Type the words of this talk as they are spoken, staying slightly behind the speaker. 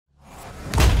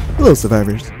Hello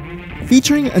survivors!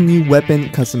 Featuring a new weapon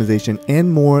customization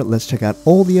and more, let's check out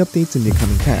all the updates in the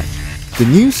coming patch. The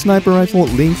new sniper rifle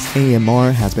Lynx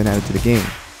AMR has been added to the game.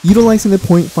 Utilizing the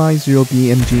 .50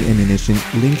 BMG ammunition,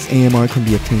 Lynx AMR can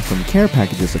be obtained from care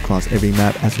packages across every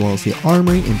map as well as the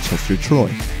armory in Chester,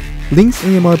 Troy. Lynx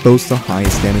AMR boasts the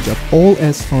highest damage of all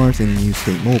SRs in New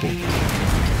State Mobile.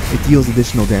 It deals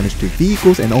additional damage to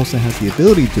vehicles and also has the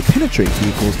ability to penetrate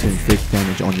vehicles to inflict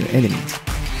damage on your enemies.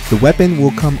 The weapon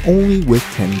will come only with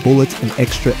 10 bullets, and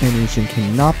extra ammunition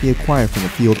cannot be acquired from the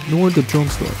field nor the drone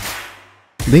store.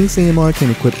 Lynx AMR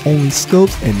can equip only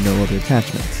scopes and no other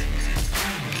attachments.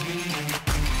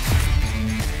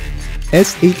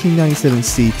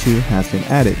 S1897C2 has been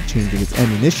added, changing its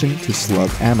ammunition to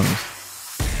Slug ammo.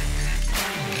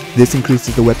 This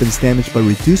increases the weapon's damage but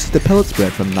reduces the pellet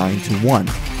spread from 9 to 1.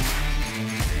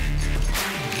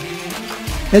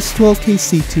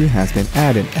 S12KC2 has been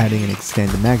added, adding an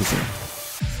extended magazine.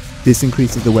 This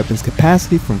increases the weapon's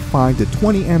capacity from 5 to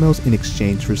 20 ammos in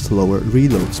exchange for slower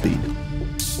reload speed.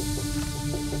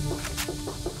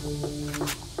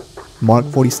 Mark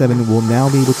 47 will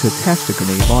now be able to attach the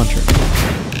grenade launcher.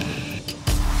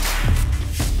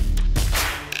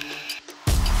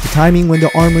 The timing when the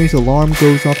armory's alarm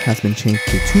goes off has been changed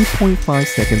to 2.5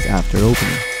 seconds after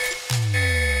opening.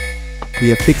 We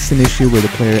have fixed an issue where the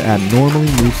player abnormally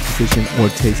moves position or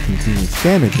takes continuous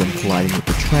damage when colliding with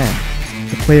the tram.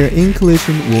 The player in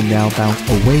collision will now bounce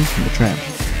away from the tram.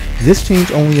 This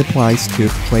change only applies to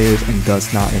players and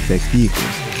does not affect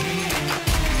vehicles.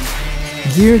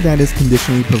 Gear that is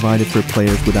conditionally provided for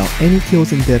players without any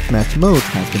kills in deathmatch modes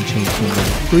has been changed from level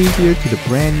 3 gear to the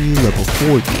brand new level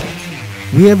 4 gear.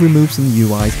 We have removed some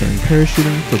UIs during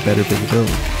parachuting for better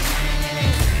visibility.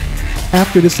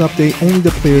 After this update, only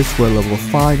the players who are level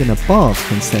 5 and above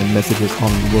can send messages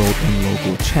on world and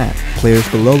local chat. Players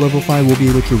below level 5 will be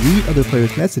able to read other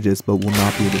players' messages but will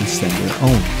not be able to send their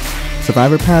own.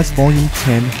 Survivor Pass Volume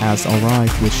 10 has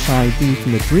arrived with Shy D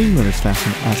from the Dream Runners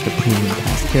faction as the premium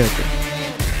pass character.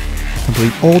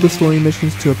 Complete all the story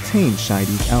missions to obtain Shy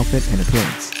D's outfit and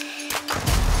appearance.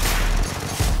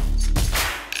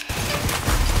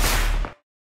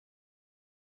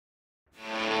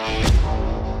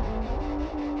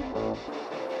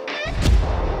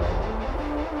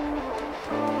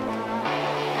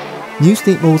 New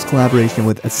State Mobile's collaboration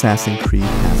with Assassin's Creed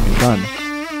has begun.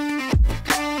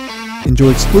 Enjoy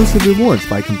exclusive rewards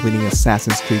by completing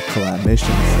Assassin's Creed collab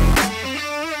missions.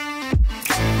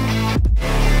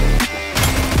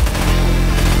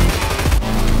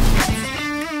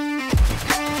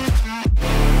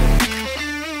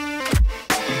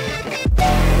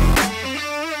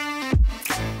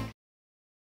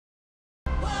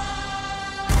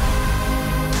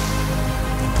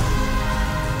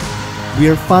 We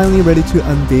are finally ready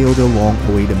to unveil the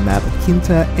long-awaited map of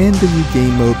Quinta and the new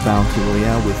game mode Bounty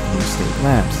Royale with New State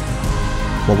Labs.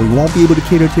 While we won't be able to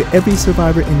cater to every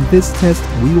survivor in this test,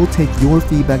 we will take your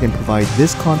feedback and provide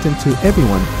this content to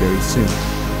everyone very soon.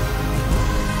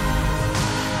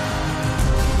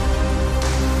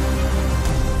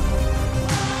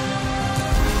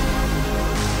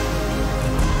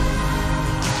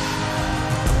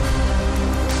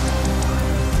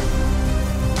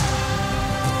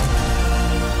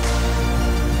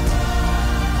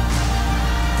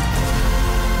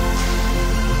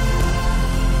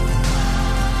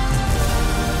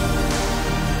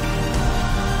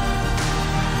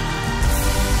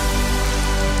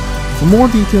 For more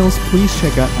details, please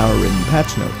check out our written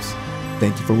patch notes.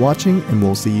 Thank you for watching, and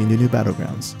we'll see you in the new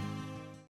Battlegrounds.